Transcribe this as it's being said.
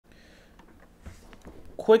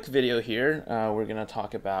quick video here. We're going to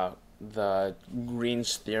talk about the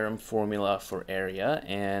Green's theorem formula for area,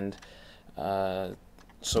 and so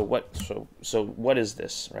what is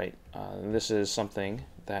this, right? This is something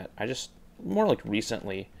that I just more like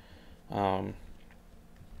recently has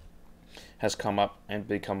come up and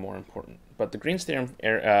become more important. But the Green's theorem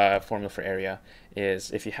formula for area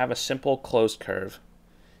is if you have a simple closed curve,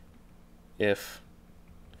 if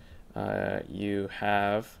you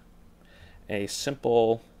have a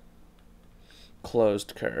simple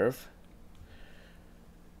closed curve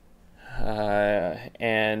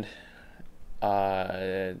and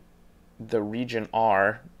the region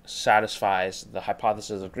R satisfies the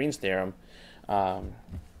hypothesis of Green's theorem,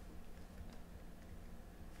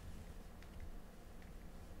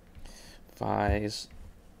 defies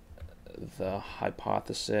the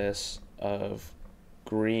hypothesis of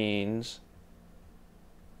Green's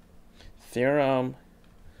theorem,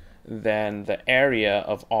 then the area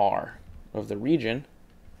of R of the region,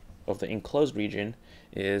 of the enclosed region,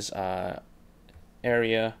 is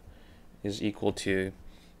area is equal to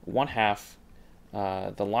 1/2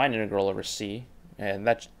 the line integral over C, and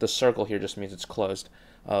that the circle here just means it's closed,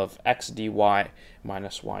 of x dy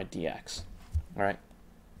minus y dx. All right.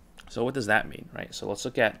 So what does that mean, right? So let's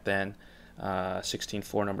look at then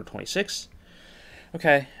 16.4, number 26.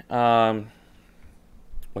 Okay.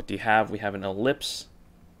 What do you have? We have an ellipse.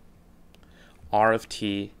 R of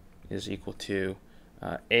t is equal to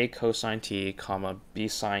a cosine t, comma b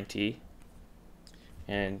sine t,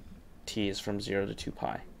 and t is from 0 to 2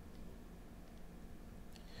 pi.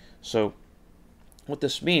 So what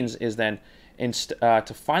this means is then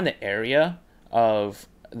to find the area of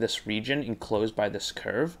this region enclosed by this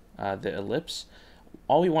curve, the ellipse,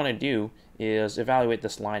 all we want to do is evaluate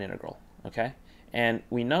this line integral, okay? And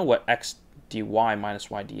we know what x dy minus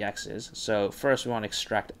y dx is. So first we want to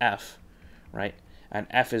extract f, right? And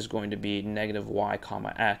f is going to be negative y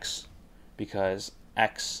comma x, because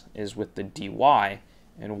x is with the dy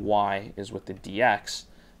and y is with the dx.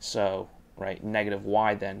 So, right, negative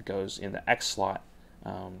y then goes in the x slot.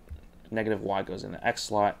 Negative y goes in the x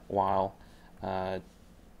slot, while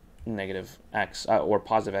negative x or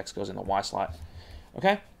positive x goes in the y slot.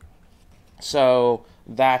 Okay, so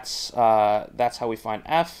that's how we find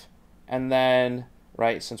f, and then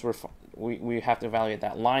right, since we have to evaluate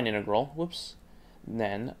that line integral. Whoops.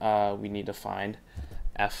 Then we need to find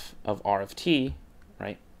f of r of t,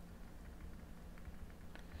 right?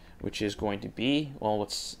 Which is going to be, well,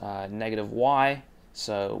 what's negative y?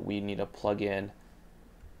 So we need to plug in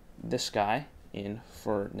this guy in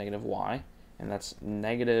for negative y, and that's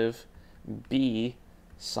negative b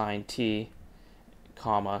sine t,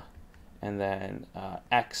 comma, and then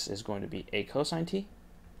x is going to be a cosine t,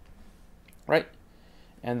 right?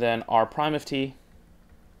 And then r prime of t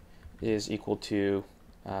is equal to,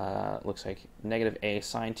 looks like negative a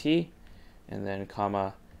sine t, and then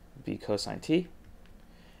comma b cosine t.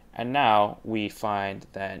 And now we find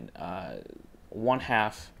that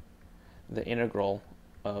 1/2 the integral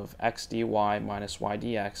of x dy minus y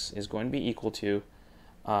dx is going to be equal to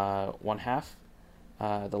 1/2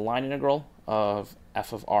 the line integral of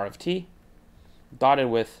f of r of t dotted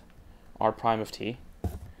with r prime of t.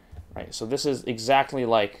 Right, so this is exactly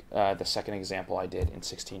like the second example I did in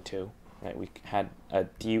 16.2. Right, we had a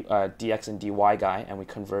dx and dy guy, and we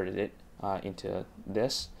converted it into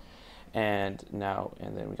this, and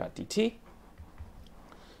then we got dt.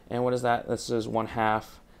 And what is that? This is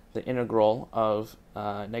 1/2 the integral of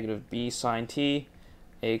negative b sine t,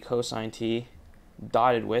 a cosine t,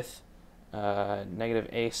 dotted with negative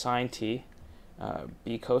a sine t,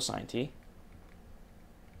 b cosine t.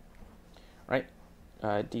 Right.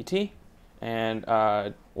 dt, and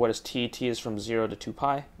what is t? T is from 0 to 2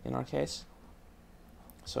 pi in our case.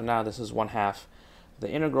 So now this is 1/2 the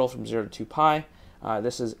integral from 0 to 2 pi.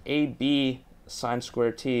 This is ab sine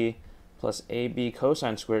squared t plus ab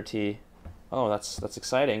cosine squared t. Oh, that's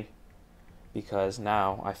exciting, because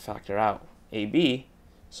now I factor out ab,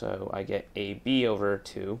 so I get ab over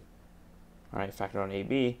 2. All right, factor on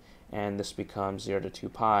ab, and this becomes 0 to 2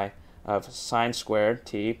 pi of sine squared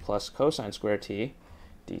t plus cosine squared t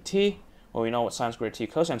dt. Well, we know what sine squared t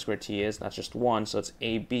cosine squared t is. That's just 1, so it's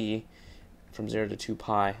ab from 0 to 2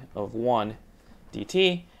 pi of 1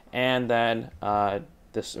 dt, and then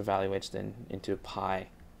this evaluates then into pi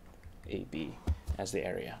ab as the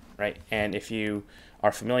area, right? And if you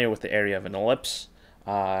are familiar with the area of an ellipse,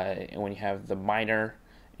 when you have the minor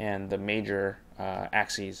and the major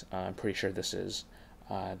axes, I'm pretty sure this is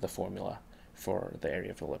the formula for the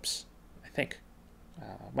area of an ellipse. I think.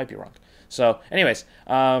 Might be wrong. So anyways,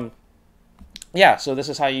 yeah, so this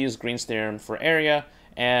is how you use Green's theorem for area.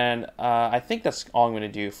 And I think that's all I'm going to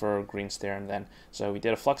do for Green's theorem then. So we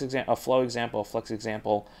did a flow example, a flux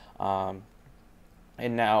example, and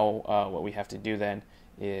now what we have to do then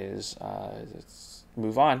is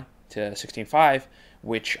move on to 16.5,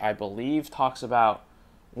 which I believe talks about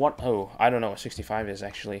I don't know what 65 is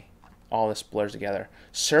actually. All this blurs together.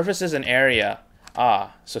 Surfaces and area.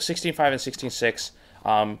 So 16.5 and 16.6.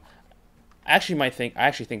 I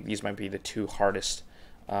actually think these might be the two hardest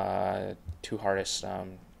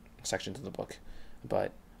sections of the book.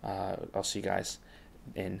 But I'll see you guys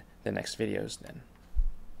in the next videos then.